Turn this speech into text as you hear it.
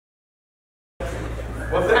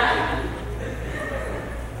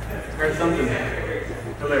That's something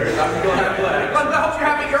hilarious. I'm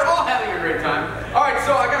glad. You're all having a great time. All right,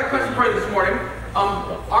 so I got a question for you this morning.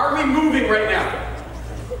 Are we moving right now?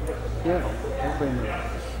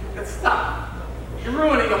 Let's stop. You're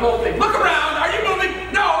ruining the whole thing. Look around. Are you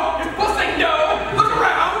moving? No. You're supposed to say no. Look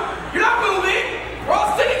around. You're not moving. We're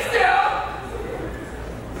all sitting still.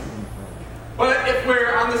 But if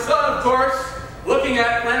we're on the sun, of course, looking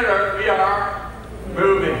at planet Earth, we are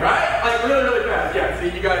moving, right? Like really, really fast. Yeah,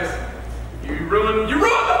 see, you guys, you ruined the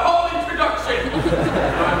whole introduction. No,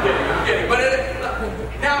 I'm kidding. But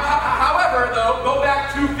now, however, though, go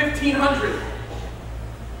back to 1500.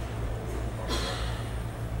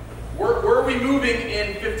 Were we moving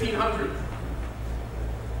in 1500?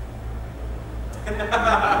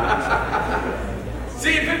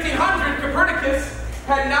 See, in 1500, Copernicus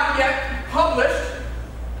had not yet published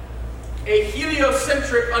a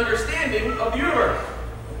heliocentric understanding of the universe.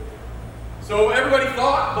 So everybody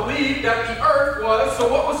believed that the Earth was, so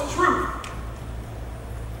what was truth?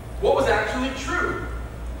 What was actually true?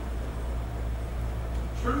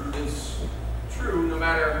 Truth is true no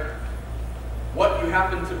matter what you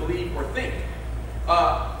happen to believe or think.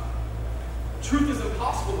 Truth is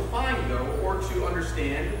impossible to find, though, or to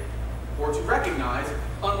understand, or to recognize,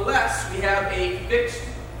 unless we have a fixed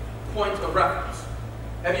point of reference.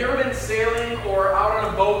 Have you ever been sailing or out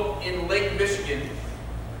on a boat in Lake Michigan,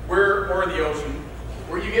 or the ocean,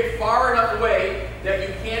 where you get far enough away that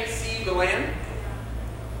you can't see the land?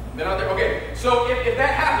 Been out there? Okay, so if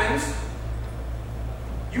that happens,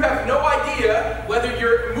 you have no idea whether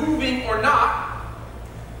you're moving or not,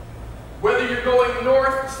 whether you're going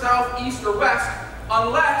north, south, east, or west,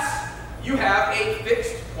 unless you have a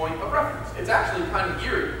fixed point of reference. It's actually kind of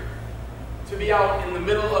eerie to be out in the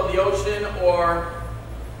middle of the ocean or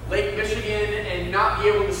Lake Michigan and not be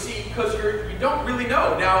able to see because you don't really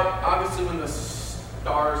know. Now, obviously, when the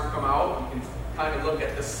stars come out, you can kind of look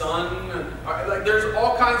at the sun. Like there's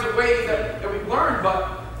all kinds of ways that we've learned,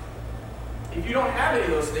 but if you don't have any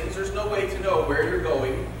of those things, there's no way to know where you're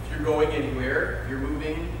going, if you're going anywhere, if you're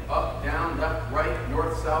moving up, down, left, right,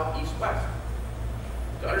 north, south, east, west.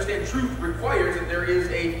 To understand truth requires that there is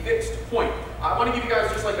a fixed point. I want to give you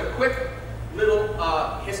guys just like a quick little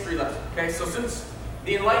history lesson. Okay, so since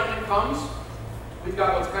the Enlightenment comes, we've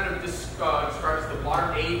got what's kind of described as the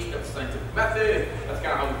modern age. That's the scientific method. That's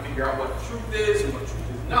kind of how we figure out what truth is and what truth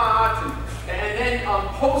is not. And then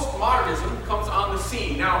postmodernism comes on the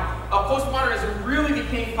scene. Now, postmodernism really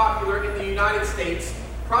became popular in the United States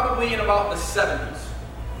probably in about the 70s.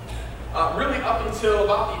 Really up until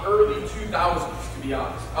about the early 2000s, to be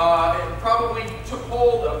honest. It probably took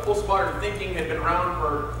hold of postmodern thinking, had been around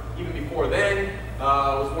for even before then.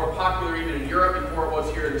 Was more popular even in Europe before it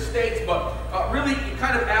was here in the States. But really it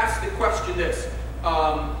kind of asked the question this,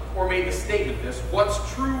 or made the statement this: what's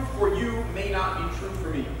true for you may not be true for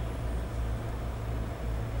me.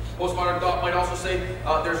 Postmodern thought might also say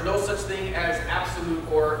there's no such thing as absolute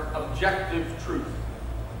or objective truth.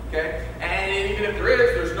 Okay? And even if there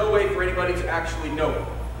is, there's no way for anybody to actually know it.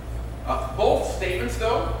 Both statements,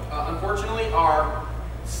 though, unfortunately, are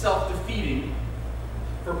self-defeating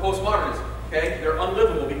for postmodernism. Okay? They're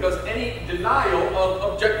unlivable because any denial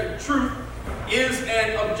of objective truth is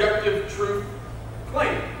an objective truth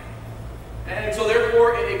claim. And so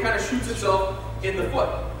therefore, it kind of shoots itself in the foot.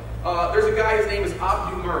 There's a guy, his name is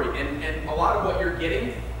Abdu Murray, and a lot of what you're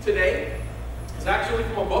getting today is actually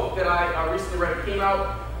from a book that I recently read. It came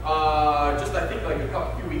out just I think like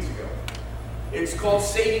a few weeks ago. It's called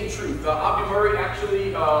Saving Truth. Abdu Murray actually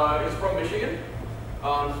is from Michigan.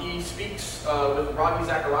 He speaks with Ravi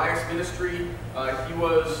Zacharias Ministry. He's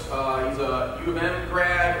a U of M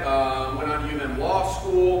grad, went on to U of M Law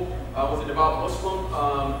School, was a devout Muslim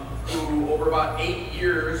who over about 8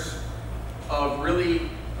 years of really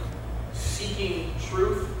seeking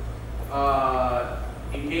truth,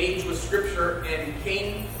 engaged with Scripture, and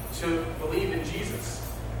came to believe in Jesus.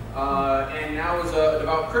 And now is a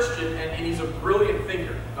devout Christian, and he's a brilliant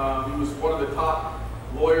thinker. He was one of the top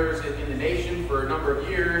lawyers in the nation for a number of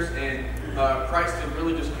years, and Christ had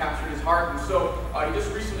really just captured his heart. And so he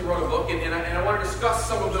just recently wrote a book, and I want to discuss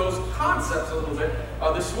some of those concepts a little bit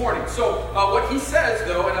this morning. So what he says,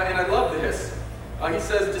 though, and I love this, he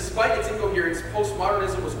says, despite its incoherence,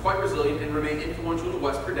 postmodernism was quite resilient and remained influential in the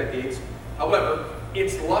West for decades. However,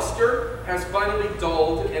 its luster has finally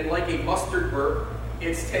dulled, and like a mustard burp,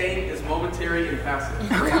 its tang is momentary and passive.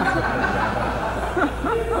 I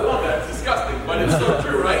love that. It's disgusting, but it's so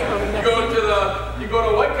true, right? You go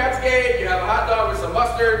to White Cat's Gate, you have a hot dog with some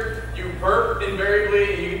mustard, you burp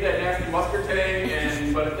invariably, and you get that nasty mustard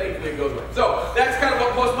tang, but thankfully it goes away. So that's kind of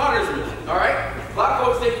what postmodernism is, all right? lot of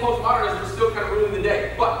folks think postmodernism is still kind of ruling the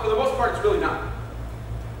day, but for the most part, it's really not.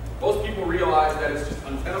 Most people realize that it's just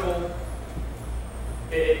untenable.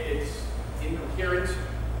 It's incoherent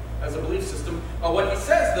as a belief system. What he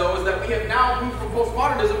says, though, is that we have now moved from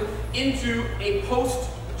postmodernism into a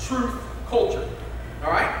post-truth culture.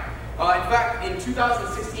 All right? In fact, in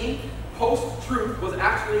 2016, post-truth was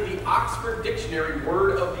actually the Oxford Dictionary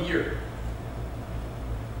Word of the Year.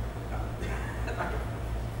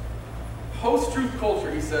 Post-truth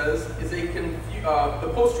culture, he says, is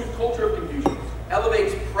the post-truth culture of confusion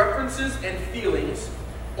elevates preferences and feelings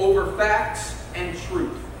over facts and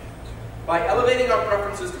truth. By elevating our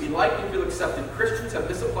preferences to be liked and feel accepted, Christians have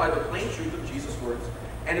misapplied the plain truth of Jesus' words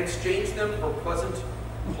and exchanged them for pleasant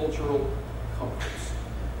cultural comforts.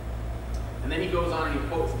 And then he goes on and he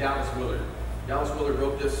quotes Dallas Willard. Dallas Willard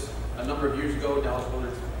wrote this a number of years ago. Dallas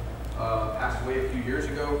Willard passed away a few years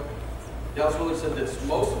ago. Dallas Willard said this: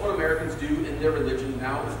 most of what Americans do in their religion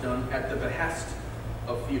now is done at the behest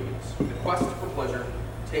of feelings. The quest for pleasure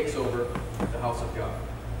takes over the house of God.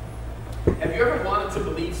 Have you ever wanted to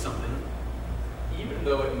believe something, even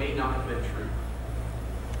though it may not have been true?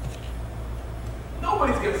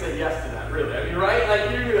 Nobody's going to say yes to that, really. I mean, right?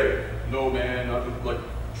 Like, you're like, no, man, like,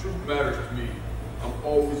 truth matters to me. I'm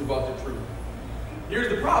always about the truth. Here's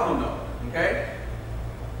the problem, though, okay?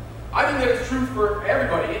 I think that it's true for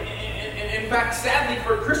everybody. In fact, sadly,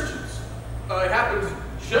 for Christians, it happens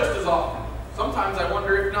just as often. Sometimes I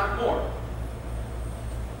wonder if not more.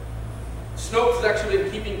 Snopes has actually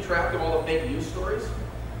been keeping track of all the fake news stories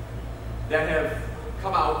that have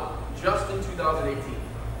come out just in 2018.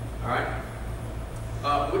 All right?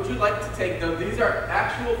 Would you like to take them? These are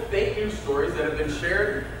actual fake news stories that have been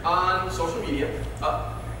shared on social media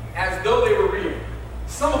as though they were real.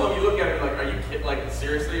 Some of them you look at it like, are you kidding? Like,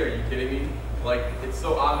 seriously, are you kidding me? Like, it's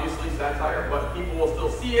so obviously satire, but people will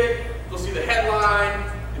still see it. They'll see the headline.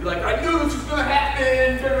 They'll be like, I knew this was going to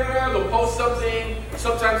happen. They'll post something.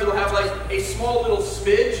 Sometimes it'll have like a small little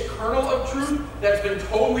smidge, kernel of truth that's been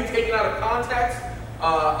totally taken out of context.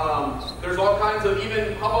 There's all kinds of,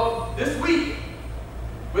 even, how about this week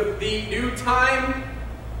with the new Time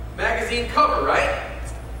magazine cover, right?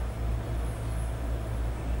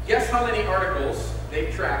 Guess how many articles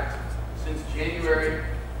they've tracked since January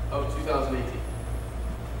of 2018?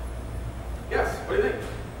 Yes, what do you think?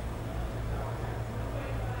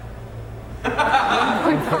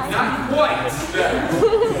 Not quite.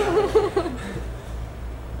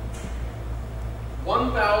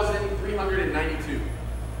 1,392.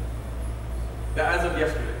 As of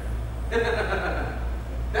yesterday.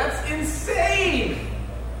 That's insane.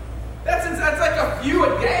 That's like a few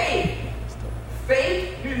a day.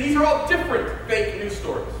 Fake news. These are all different fake news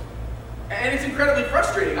stories. And it's incredibly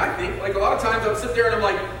frustrating, I think. Like, a lot of times I'll sit there and I'm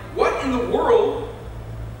like, what in the world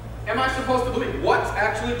am I supposed to believe? What's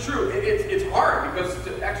actually true? It's hard because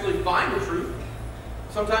to actually find the truth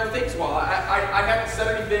sometimes takes a while. I haven't said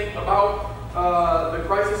anything about the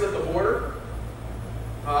crisis at the border.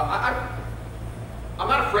 I'm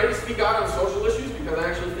not afraid to speak out on social issues because I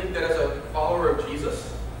actually think that as a follower of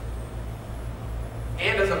Jesus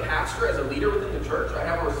and as a pastor, as a leader within the church, I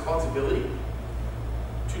have a responsibility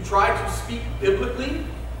to try to speak biblically,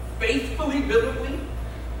 faithfully biblically.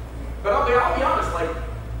 But I'll be honest, like,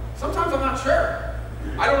 sometimes I'm not sure.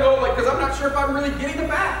 I don't know, like, because I'm not sure if I'm really getting the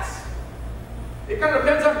facts. It kind of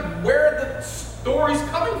depends on where the story's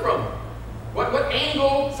coming from. What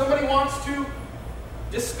angle somebody wants to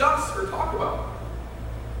discuss or talk about.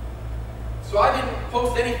 So I didn't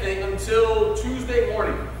post anything until Tuesday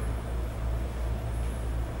morning.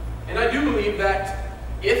 And I do believe that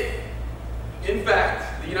if, in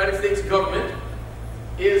fact, the United States government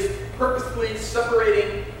is purposefully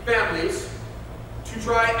separating families to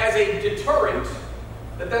try as a deterrent,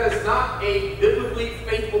 that is not a biblically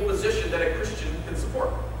faithful position that a Christian can support.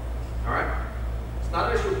 All right? It's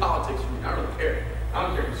not an issue of politics for me. I don't care. I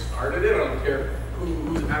don't care who started it. I don't care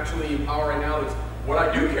who's actually in power right now. What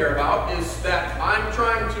I do care about is that I'm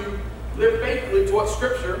trying to live faithfully to what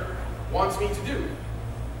Scripture wants me to do.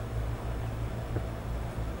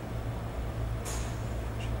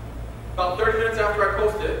 About 30 minutes after I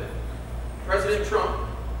posted it, President Trump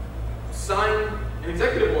signed an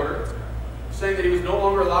executive order saying that he was no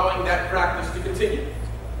longer allowing that practice to continue.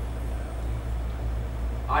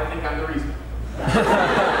 I think I'm the reason. I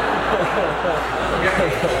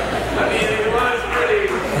mean, it was pretty.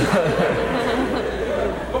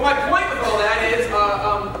 But my point with all that is,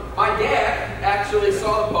 my dad actually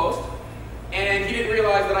saw the post, and he didn't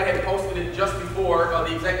realize that I had posted it just before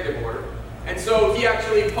the executive order. And so he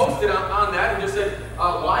actually posted on that and just said,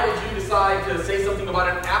 why did you decide to say something about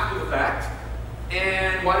it after the fact?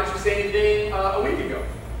 And why didn't you say anything a week ago?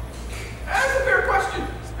 That's a fair question.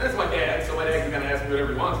 That's my dad, so my dad can kind of ask me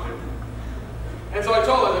whatever he wants to. And so I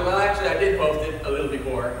told him, well, actually, I did post it a little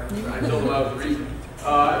before. I told him I was the reason.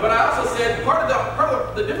 But I also said part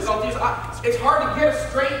of the difficulty is it's hard to get a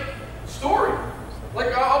straight story.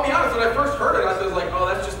 Like, I'll be honest, when I first heard it, I was like, oh,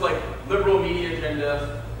 that's just like liberal media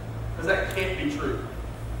agenda, because that can't be true.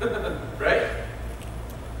 Right?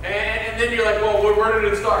 And then you're like, well, where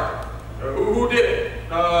did it start? Who did it?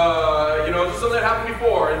 Just something that happened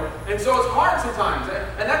before. And so it's hard sometimes.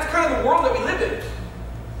 And that's kind of the world that we live in,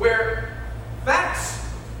 where facts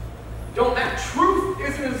don't matter. Truth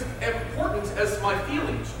isn't as important as my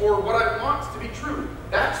feelings or what I want to be true.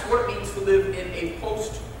 That's what it means to live in a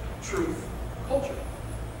post-truth culture.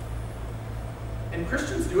 And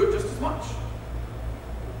Christians do it just as much.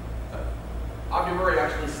 Abdi Murray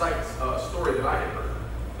actually cites a story that I had heard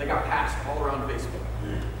that got passed all around Facebook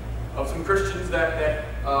of some Christians that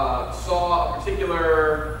saw a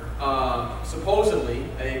particular, supposedly,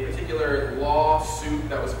 a particular lawsuit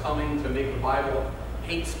that was coming to make the Bible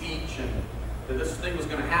hate speech, and that this thing was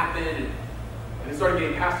going to happen, and it started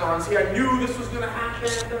getting passed around. See, I knew this was going to happen.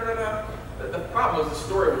 The problem was the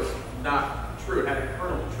story was not true. It had a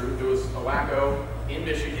kernel of truth. There was a wacko in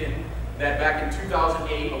Michigan that back in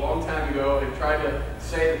 2008, a long time ago, had tried to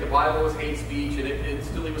say that the Bible was hate speech, and it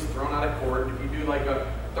still he was thrown out of court. If you do like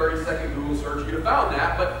a 30-second Google search, you'd have found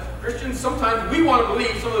that. But Christians, sometimes we want to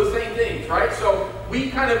believe some of the same things, right? So we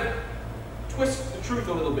kind of twist the truth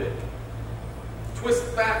a little bit, twist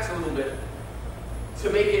the facts a little bit to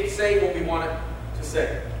make it say what we want it to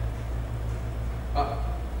say.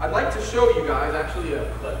 I'd like to show you guys actually a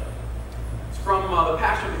clip. It's from The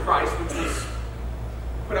Passion of the Christ, which was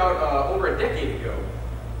put out over a decade ago.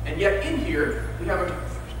 And yet in here, we have a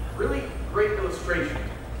really great illustration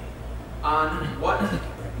on what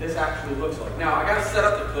this actually looks like. Now, I got to set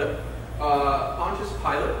up the clip. Pontius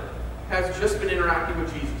Pilate has just been interacting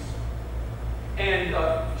with Jesus. And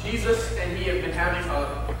Jesus and he have been having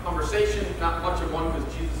a conversation, not much of one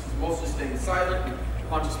because Jesus is mostly staying silent. And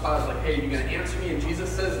Pontius Pilate's like, hey, are you going to answer me? And Jesus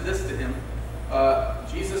says this to him.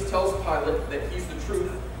 Jesus tells Pilate that he's the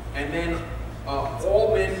truth, and then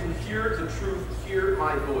all men who hear the truth hear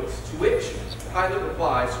my voice. To which Pilate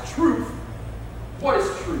replies, truth? What is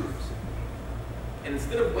truth? And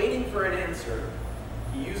instead of waiting for an answer,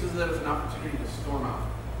 he uses it as an opportunity to storm out.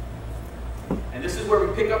 And this is where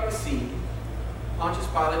we pick up the scene. Pontius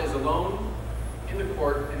Pilate is alone in the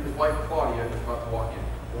court, and his wife Claudia is about to walk in.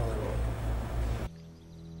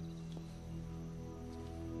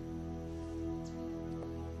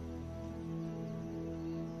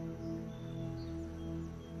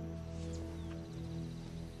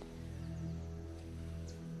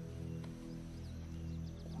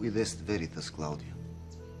 Quid est veritas, Claudia?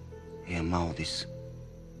 Eam audis,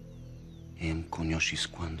 eam cognoscis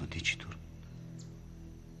quando dicitur.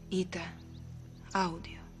 Ita,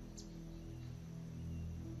 audio.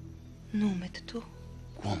 Numet tu?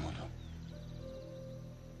 Quomodo.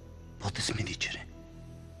 Potes mi dicere?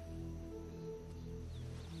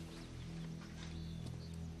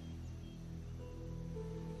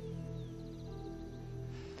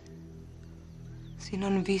 Si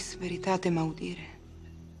non vis veritatem audire,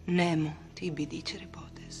 nemo tibi dicere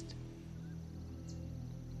potest.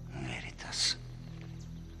 Veritas.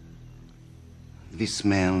 Vis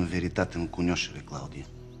meam veritatem cognoscere, Claudia.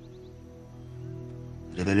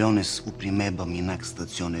 Rebelliones uprimebam in ac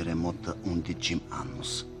statione remota 11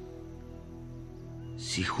 annus.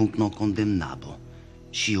 Si hunc non condemnabo,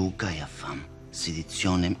 ciu Caiafam,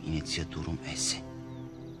 seditionem initiaturum esse.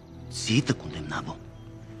 Si ita condemnabo.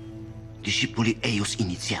 Discipuli eius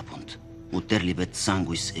initiabunt, uter libet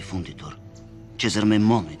sanguis effunditur. Caesar me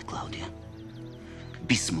monuit, Claudia.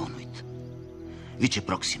 Bis monuit. Vice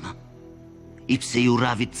proxima. Ipse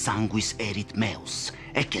iuravit sanguis erit meus,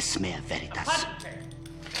 eces mea veritas.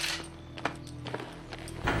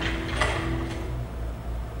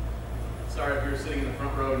 Sorry if you were sitting in the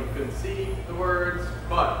front row and you couldn't see the words,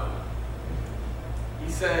 but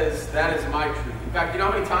he says, that is my truth. In fact, you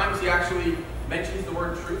know how many times he actually mentions the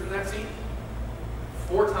word truth in that scene?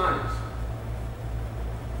 4 times.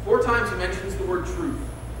 4 times he mentions the word truth.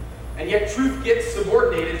 And yet truth gets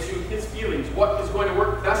subordinated to his feelings, what is going to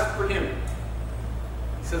work best for him.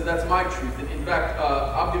 He says, that's my truth. And in fact,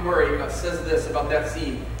 Abdi Murray says this about that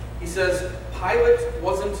scene. He says, Pilate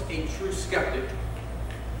wasn't a true skeptic.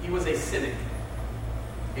 He was a cynic.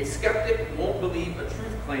 A skeptic won't believe a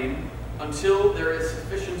truth claim until there is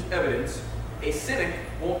sufficient evidence. A cynic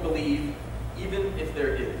won't believe even if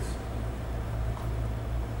there is.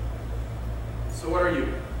 So what are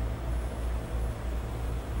you?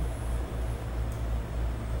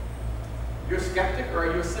 You a skeptic or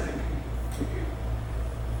are you a cynic?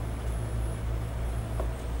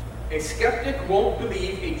 A skeptic won't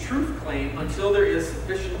believe a truth claim until there is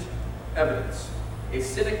sufficient evidence. A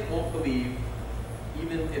cynic won't believe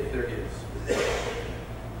even if there is.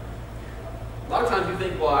 A lot of times you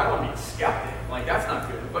think, well, I don't want to be a skeptic. Like, that's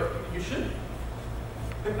not good. But you shouldn't.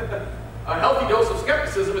 A healthy dose of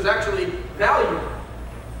skepticism is actually valuable.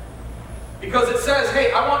 Because it says,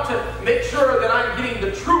 hey, I want to make sure that I'm getting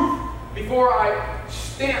the truth before I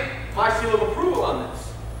stamp my seal of approval on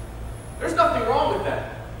this. There's nothing wrong with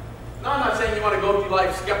that. Now, I'm not saying you want to go through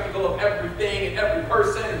life skeptical of everything and every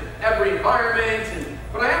person and every environment,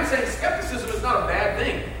 but I am saying skepticism is not a bad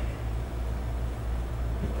thing.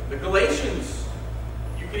 The Galatians,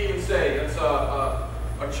 you could even say, that's a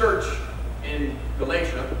church in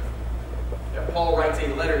Galatia that Paul writes a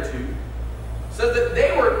letter to, says that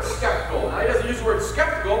they were skeptical. Now, he doesn't use the word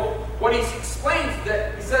skeptical. What he explains,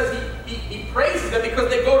 that he says he praises them because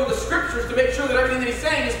they go to the scriptures to make sure that everything that he's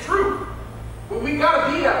saying is true. We got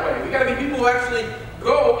to be that way. We got to be people who actually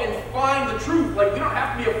go and find the truth. Like, we don't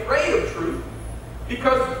have to be afraid of truth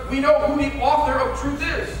because we know who the author of truth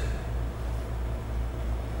is.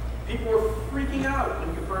 People were freaking out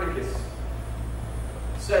when Copernicus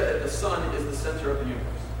said that the sun is the center of the universe.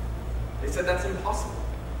 They said that's impossible.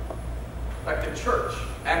 In fact, the church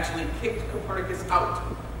actually kicked Copernicus out.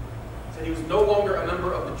 Said he was no longer a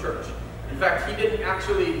member of the church. In fact, he didn't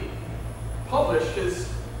actually publish his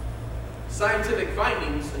scientific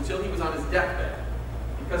findings until he was on his deathbed,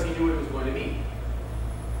 because he knew what it was going to mean.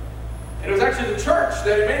 And it was actually the church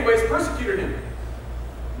that in many ways persecuted him.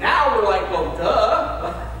 Now we're like, well,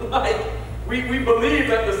 duh. Like, we believe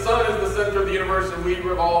that the sun is the center of the universe and we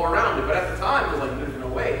revolve around it. But at the time, it was like, there's no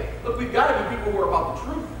way. Look, we've got to be people who are about the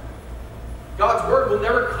truth. God's word will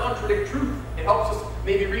never contradict truth. It helps us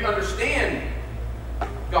maybe re-understand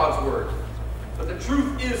God's word. But the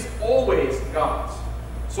truth is always God's.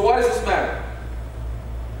 So why does this matter?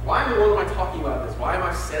 Why in the world am I talking about this? Why am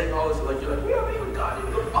I setting all this? Like, you're like, we haven't even gotten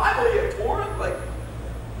into the Bible yet, Torah. Like,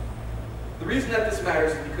 the reason that this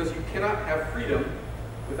matters is because you cannot have freedom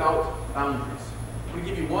without boundaries. I'm going to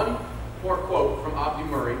give you one more quote from Abdi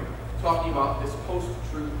Murray talking about this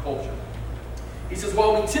post-truth culture. He says,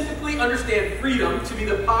 while we typically understand freedom to be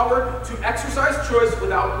the power to exercise choice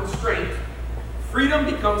without constraint, freedom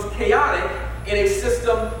becomes chaotic in a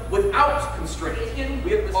system without constraint.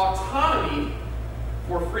 With autonomy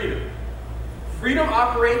for freedom. Freedom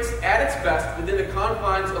operates at its best within the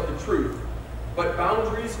confines of the truth, but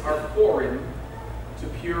boundaries are foreign to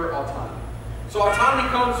pure autonomy. So autonomy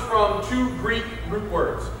comes from two Greek root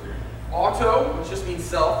words. Auto, which just means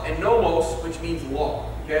self, and nomos, which means law.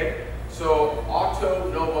 Okay? So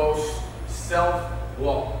auto, nomos,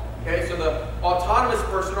 self-law. Okay, so the autonomous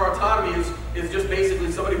person or autonomy is just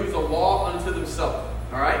basically somebody who's a law unto themselves.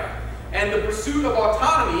 Alright? And the pursuit of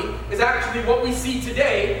autonomy is actually what we see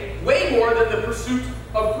today way more than the pursuit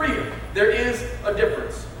of freedom. There is a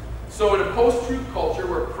difference. So in a post-truth culture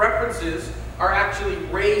where preferences are actually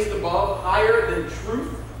raised above, higher than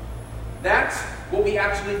truth, that's what we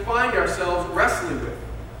actually find ourselves wrestling with.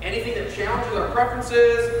 Anything that challenges our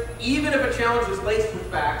preferences, even if a challenge is laced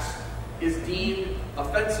with facts, is deemed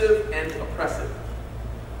offensive and oppressive.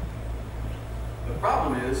 The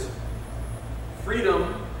problem is,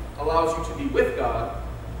 freedom allows you to be with God.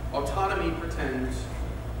 Autonomy pretends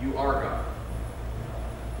you are God.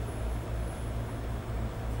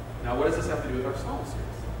 Now, what does this have to do with our Psalm series?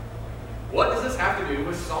 What does this have to do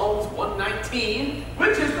with Psalms 119,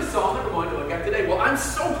 which is the psalm that we're going to look at today? Well, I'm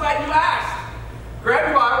so glad you asked.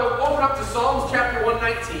 Grab your Bible, open up to Psalms chapter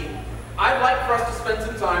 119. I'd like for us to spend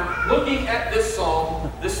some time looking at this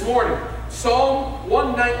psalm this morning. Psalm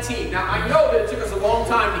 119. Now, I know that it took us a long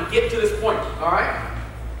time to get to this point, all right?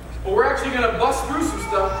 But we're actually going to bust through some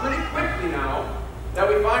stuff pretty quickly now that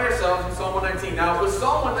we find ourselves in Psalm 119. Now, with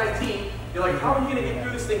Psalm 119, you're like, how are you going to get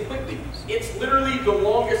through this thing quickly? It's literally the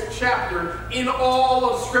longest chapter in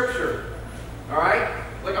all of Scripture. All right?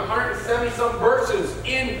 Like 170-some verses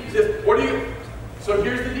in this. So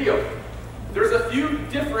here's the deal. There's a few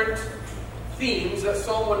different themes that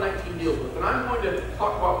Psalm 119 deals with. And I'm going to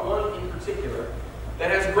talk about one in particular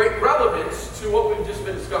that has great relevance to what we've just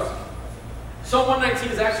been discussing. Psalm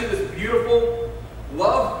 119 is actually this beautiful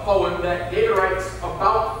love poem that David writes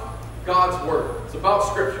about God's Word. It's about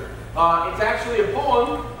Scripture. It's actually a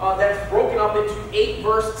poem that's broken up into 8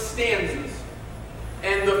 verse stanzas.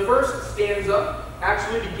 And the first stanza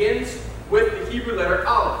actually begins with the Hebrew letter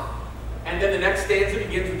Aleph. And then the next stanza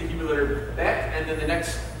begins with the Hebrew letter Bet. And then the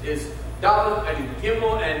next is Dalet and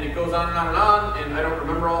Gimel. And it goes on and on and on. And I don't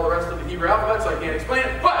remember all the rest of the Hebrew alphabet, so I can't explain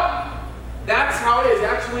it. But That's how it is.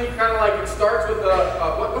 Actually, kind of like it starts with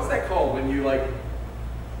what's that called when you like,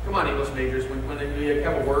 come on, English majors, when you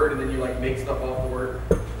have a word and then you like make stuff off the word.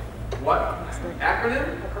 What?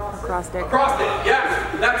 Acronym? Acrostic. Acrostic,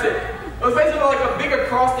 yes, that's it. It was basically like a big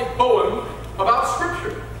acrostic poem about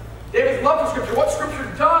Scripture. David's love for Scripture, what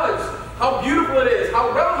Scripture does, how beautiful it is,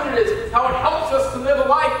 how relevant it is, how it helps us to live a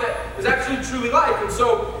life that is actually truly life. And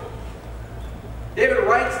so, David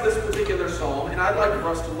writes this particular psalm, and I'd like for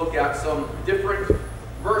us to look at some different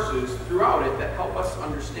verses throughout it that help us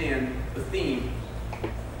understand the theme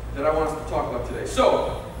that I want us to talk about today.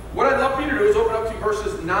 So, what I'd love for you to do is open up to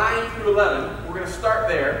verses 9 through 11. We're going to start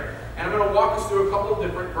there, and I'm going to walk us through a couple of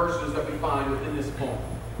different verses that we find within this poem.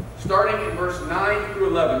 Starting in verse 9 through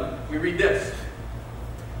 11, we read this.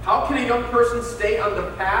 How can a young person stay on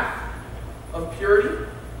the path of purity?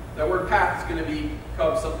 That word path is going to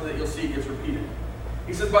become something that you'll see gets repeated.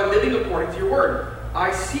 He says, by living according to your word.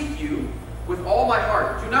 I seek you with all my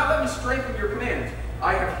heart. Do not let me stray from your commands.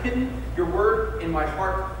 I have hidden your word in my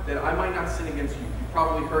heart that I might not sin against you. You've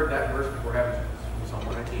probably heard that verse before, haven't you? It's from Psalm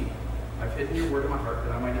 119. I've hidden your word in my heart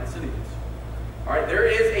that I might not sin against you. All right, there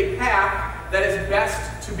is a path that is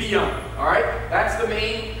best to be on. All right, that's the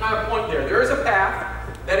main kind of point there. There is a path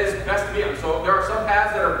that is best to be on. So there are some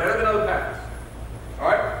paths that are better than other paths. All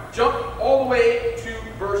right, jump all the way to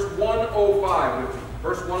verse 105 with me.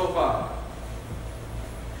 Verse 105.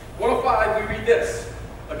 105, we read this.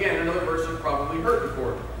 Again, another verse you've probably heard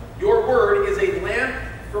before. Your word is a lamp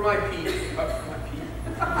for my feet.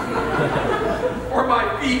 For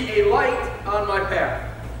my feet, a light on my path.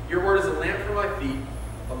 Your word is a lamp for my feet,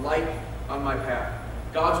 a light on my path.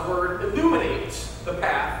 God's word illuminates the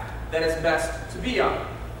path that is best to be on.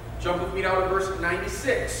 Jump with me now to verse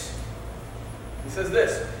 96. He says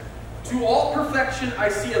this. To all perfection I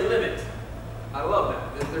see a limit. I love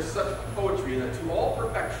that. There's such poetry in that. To all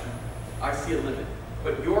perfection I see a limit.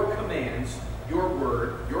 But your commands, your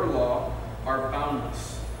word, your law are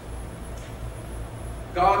boundless.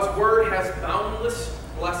 God's word has boundless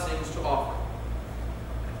blessings to offer.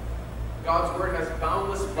 God's word has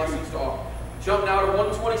boundless blessings to offer. Jump now to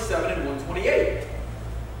 127 and 128.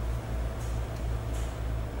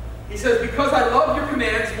 He says, because I love your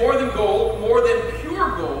commands more than gold, more than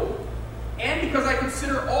pure gold, and because I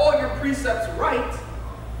consider all your precepts right,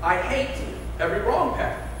 I hate every wrong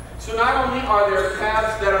path. So not only are there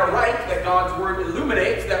paths that are right, that God's word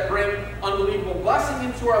illuminates, that bring unbelievable blessing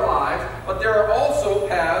into our lives, but there are also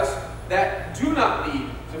paths that do not lead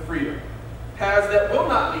to freedom. Paths that will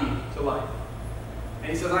not lead to life.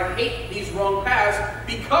 And he says, I hate these wrong paths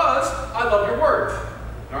because I love your word.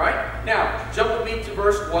 All right? Now, jump with me to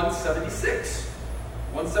verse 176.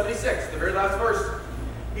 176, the very last verse.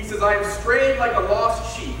 He says, I have strayed like a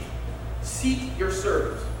lost sheep. Seek your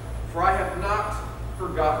servant, for I have not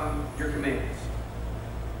forgotten your commands.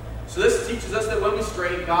 So this teaches us that when we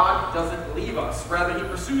stray, God doesn't leave us. Rather, he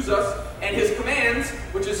pursues us, and his commands,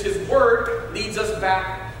 which is his word, leads us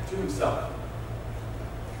back to himself.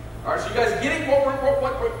 All right, so you guys getting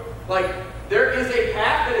what like, there is a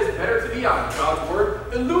path that is better to be on. God's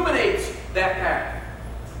word illuminates that path.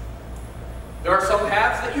 There are some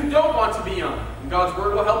paths that you don't want to be on, and God's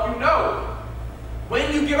word will help you know.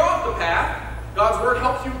 When you get off the path, God's word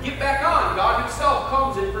helps you get back on. God himself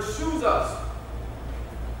comes and pursues us.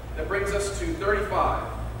 That brings us to 35,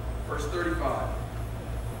 verse 35.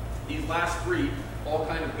 These last three all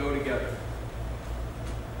kind of go together.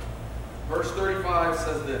 Verse 35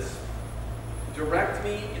 says this. Direct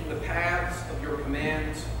me in the paths of your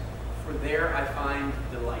commands, for there I find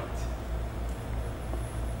delight.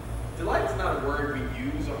 Delight is not a word we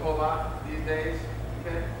use a whole lot these days,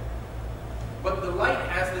 okay? But delight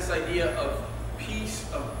has this idea of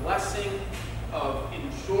peace, of blessing, of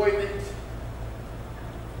enjoyment.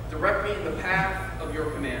 Direct me in the path of your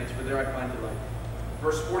commands, for there I find delight.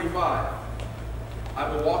 Verse 45.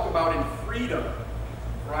 I will walk about in freedom,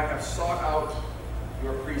 for I have sought out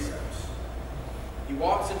your precepts. He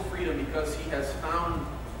walks in freedom because he has found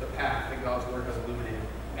the path that God's word has illuminated.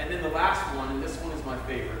 And then the last one, and this one is my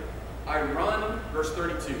favorite. I run, verse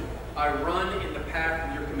 32. I run in the path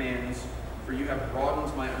of your commands, for you have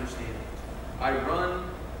broadened my understanding. I run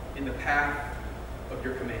in the path of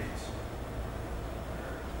your commands.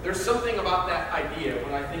 There's something about that idea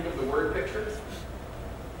when I think of the word picture.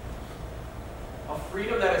 A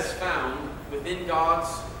freedom that is found within God's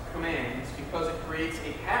commands because it creates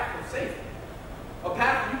a path of safety. A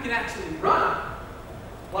path you can actually run on.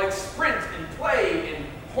 Like sprint and play and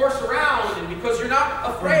horse around, and because you're not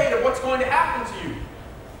afraid of what's going to happen to you.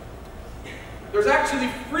 There's actually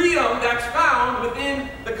freedom that's found within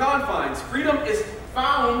the confines. Freedom is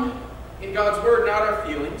found in God's word, not our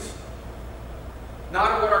feelings.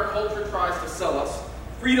 not in what our culture tries to sell us.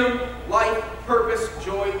 Freedom, life, purpose,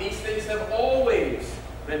 joy, these things have always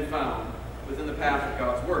been found within the path of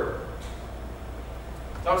God's Word.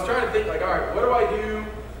 So I was trying to think, all right, what do I do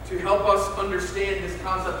to help us understand this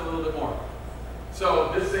concept a little bit more?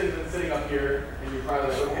 So this thing's been sitting up here, and you're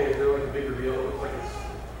probably like, okay, is there like a big reveal? It looks like it's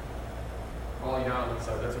falling down on the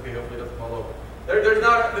side. That's okay, hopefully it doesn't fall over. There's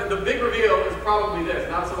not, the big reveal is probably this,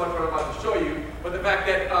 not so much what I'm about to show you, but the fact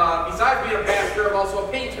that besides being a pastor, I'm also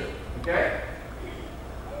a painter, okay?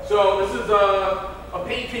 So this is a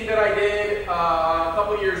painting that I did a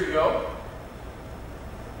couple years ago.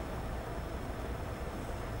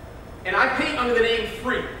 And I paint under the name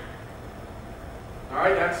Free.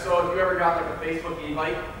 Alright, that's so if you ever got like a Facebook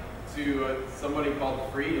invite to somebody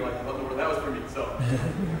called Free, you're like, what in the world, that was for me, so.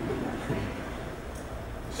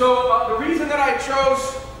 So the reason that I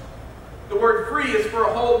chose the word free is for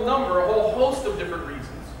a whole host of different reasons.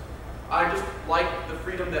 I just like the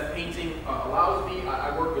freedom that painting allows me.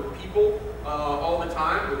 I work with people all the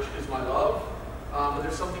time, which is my love. But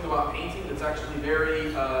there's something about painting that's actually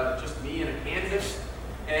very just me and a canvas.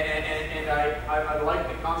 And I like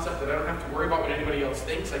the concept that I don't have to worry about what anybody else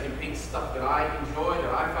thinks. I can paint stuff that I enjoy,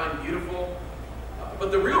 that I find beautiful.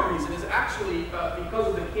 But the real reason is actually because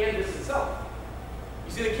of the canvas itself.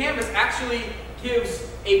 You see, the canvas actually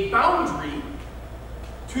gives a boundary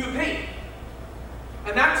to the paint.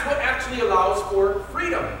 And that's what actually allows for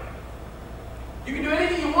freedom. You can do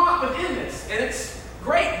anything you want within this, and it's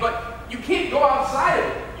great, but you can't go outside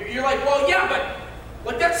of it. You're like, well, yeah, but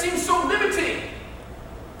like that seems so limiting.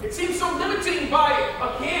 It seems so limiting by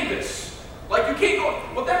a canvas. Like you can't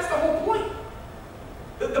go, well, that's the whole point.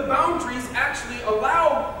 The boundaries actually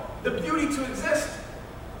allow the beauty to exist.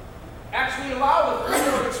 Actually allow the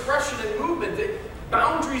freedom of expression and movement.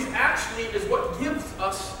 Boundaries actually is what gives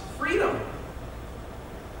us freedom.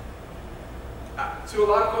 To a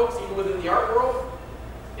lot of folks, even within the art world,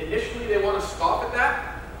 initially they want to scoff at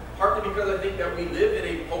that, partly because I think that we live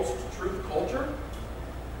in a post-truth culture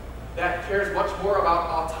that cares much more about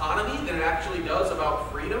autonomy than it actually does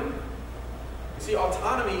about freedom. You see,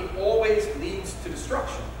 autonomy always leads to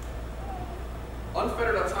destruction.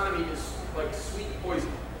 Unfettered autonomy is like sweet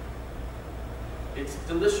poison. It's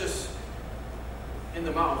delicious in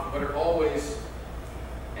the mouth, but it always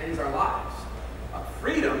ends our lives.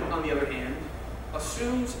 Freedom, on the other hand,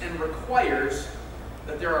 assumes and requires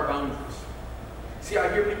that there are boundaries. See,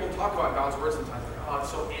 I hear people talk about God's word sometimes, like, oh,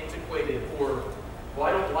 it's so antiquated, or, well,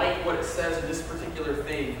 I don't like what it says in this particular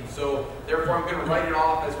thing, so therefore I'm going to write it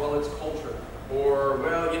off as well as culture. Or,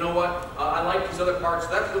 well, you know what, I like these other parts,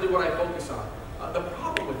 so that's really what I focus on. The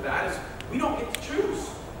problem with that is we don't get to choose.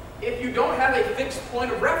 If you don't have a fixed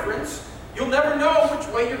point of reference, you'll never know which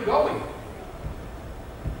way you're going.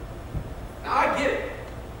 Now, I get it.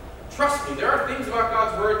 Trust me, there are things about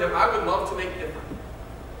God's word that I would love to make different.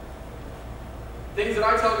 Things that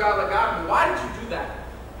I tell God, like, God, why did you do that?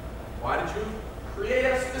 Why did you create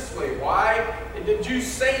us this way? Why did you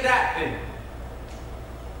say that thing?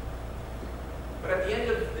 But at the end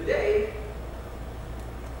of the day,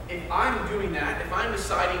 if I'm doing that, if I'm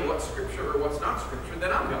deciding what's Scripture or what's not Scripture,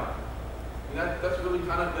 then I'm God. And that's really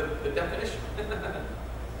kind of the definition. And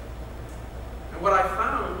what I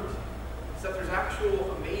found is that there's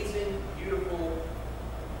actual amazing, beautiful,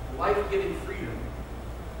 life-giving freedom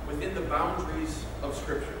within the boundaries of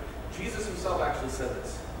Scripture. Jesus himself actually said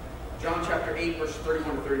this. John chapter 8, verse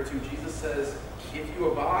 31 to 32, Jesus says, if you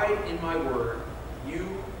abide in my word,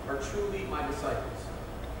 you are truly my disciples,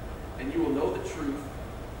 and you will know the truth,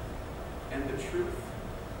 and the truth,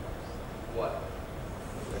 what?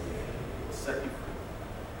 Will set you free.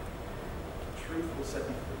 The truth will set you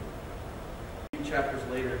free. A few chapters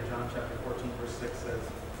later, John chapter 14, verse 6 says,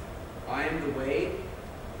 I am the way,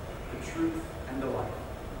 the truth, and the life.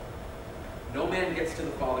 No man gets to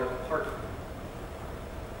the Father apart from me.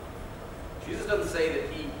 Jesus doesn't say that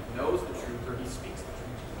he knows the truth or he speaks the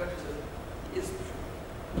truth. Jesus actually says he is the truth.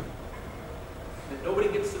 That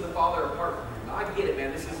nobody gets to the Father apart from him. Now, I get it,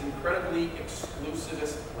 man. This is incredibly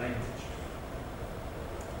exclusivist language.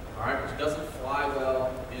 All right, which doesn't fly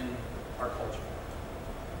well in our culture.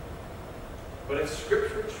 But if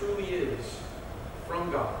Scripture truly is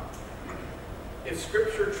from God, if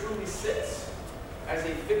Scripture truly sits as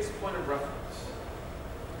a fixed point of reference,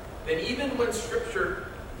 then even when Scripture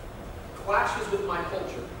clashes with my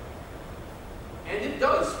culture, and it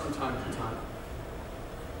does from time to time,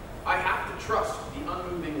 I have to trust the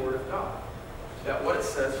unmoving Word of God, that what it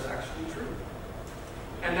says is actually true.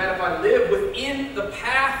 And that if I live within the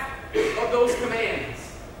path of those commands,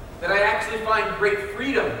 that I actually find great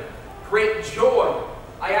freedom, great joy.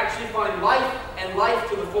 I actually find life and life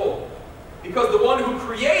to the full. Because the one who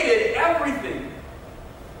created everything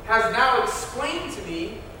has now explained to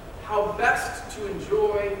me how best to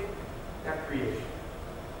enjoy that creation.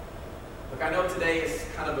 Look, I know today is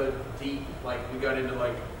kind of a deep, like we got into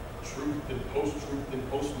like truth and post-truth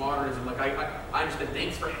and postmodernism. Like I understand.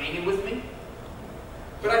 Thanks for hanging with me.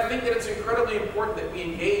 But I think that it's incredibly important that we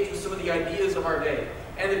engage with some of the ideas of our day.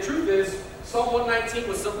 And the truth is, Psalm 119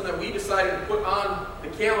 was something that we decided to put on the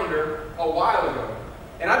calendar a while ago.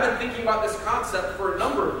 And I've been thinking about this concept for a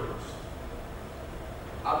number of years.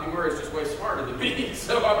 Abdi Murray is just way smarter than me,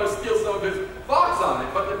 so I'm going to steal some of his thoughts on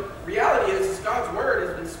it. But the reality is God's Word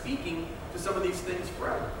has been speaking to some of these things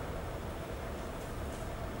forever.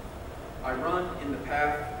 I run in the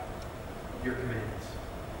path of your commands.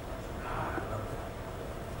 I love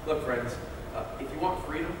that. Look, friends, if you want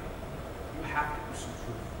freedom, you have to pursue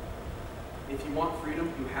truth. If you want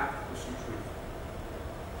freedom, you have to pursue truth.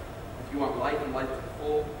 If you want life and life to the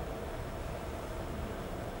full,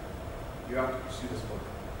 you have to pursue this book.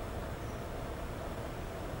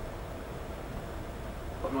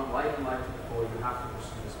 If you want life and life to the full, you have to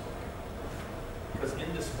pursue this book. Because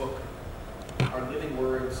in this book are living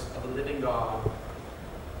words of a living God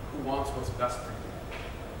who wants what's best for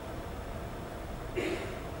you. He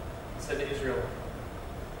said to Israel,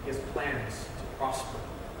 he has plans to prosper,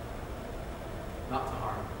 not to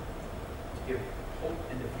harm, to give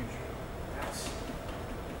hope in the future.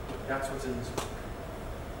 That's what's in this book.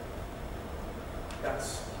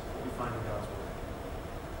 That's what we find in God's Word.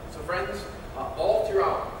 So friends, all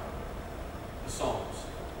throughout the Psalms,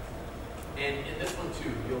 and in this one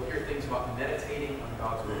too, you'll hear things about meditating on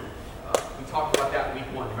God's Word. We talked about that week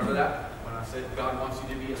 1. Remember that? When I said God wants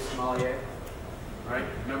you to be a sommelier? Right?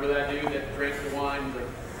 Remember that dude that drank the wine? He's like,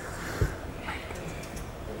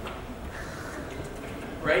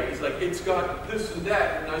 right? He's like, it's got this and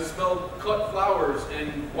that, and I smelled cut flowers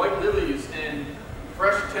and white lilies and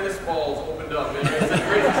fresh tennis balls opened up, and it's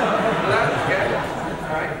great stuff. Remember that? Okay?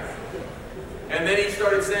 All right? And then he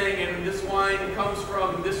started saying, and this wine comes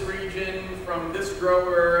from this region, from this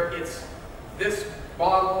grower, it's this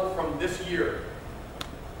bottle from this year.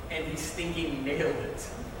 And he stinking nailed it.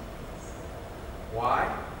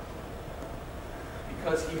 Why?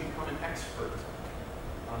 Because he became an expert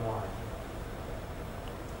on wine.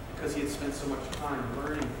 Because he had spent so much time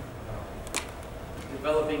learning about it,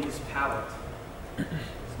 developing his palate,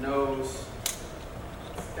 his nose.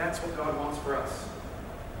 That's what God wants for us.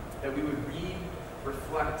 That we would read,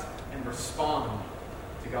 reflect, and respond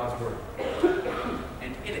to God's Word.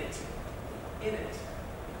 And in it,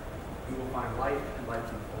 we will find life and life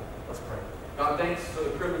to the full. Let's pray. God, thanks for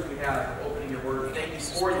the privilege we have of opening your Word. Thank you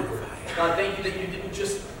for your Word. God, thank you that you didn't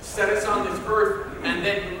just set us on this earth and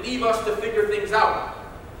then leave us to figure things out.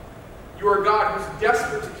 You are a God who's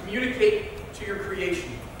desperate to communicate to your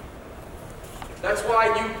creation. That's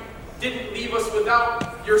why you didn't leave us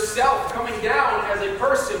without yourself coming down as a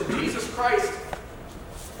person, Jesus Christ,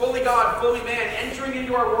 fully God, fully man, entering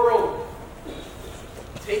into our world,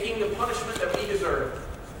 taking the punishment that we deserve,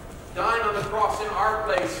 dying on the cross in our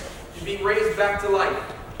place, and being raised back to life.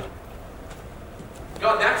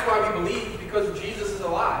 God, that's why we believe, because Jesus is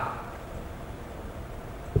alive.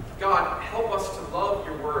 God, help us to love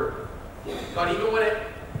your word. God, even when it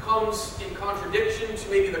comes in contradiction to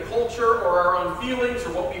maybe the culture or our own feelings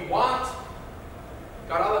or what we want,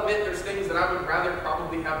 God, I'll admit there's things that I would rather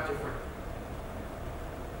probably have different.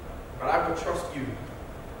 But I will trust you.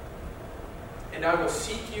 And I will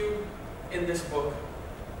seek you in this book,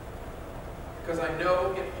 because I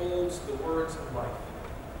know it holds the words of life.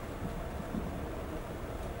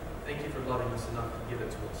 Thank you for loving us enough to give it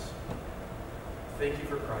to us. Thank you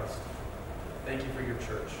for Christ. Thank you for your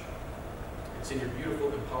church. It's in your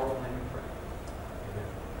beautiful and powerful name we pray. Amen.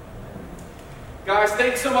 Guys,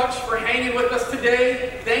 thanks so much for hanging with us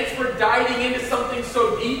today. Thanks for diving into something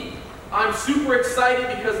so deep. I'm super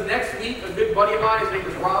excited because next week, a good buddy of mine, his name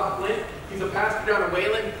is Rob Flint. He's a pastor down in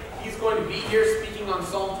Wayland. He's going to be here speaking on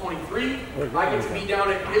Psalm 23. I get to be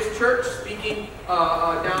down at his church speaking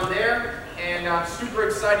down there. And I'm super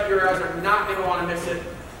excited. You guys are not going to want to miss it.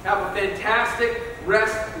 Have a fantastic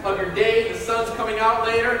rest of your day. The sun's coming out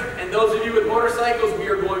later. And those of you with motorcycles, we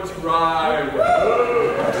are going to ride.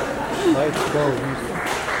 Let's go.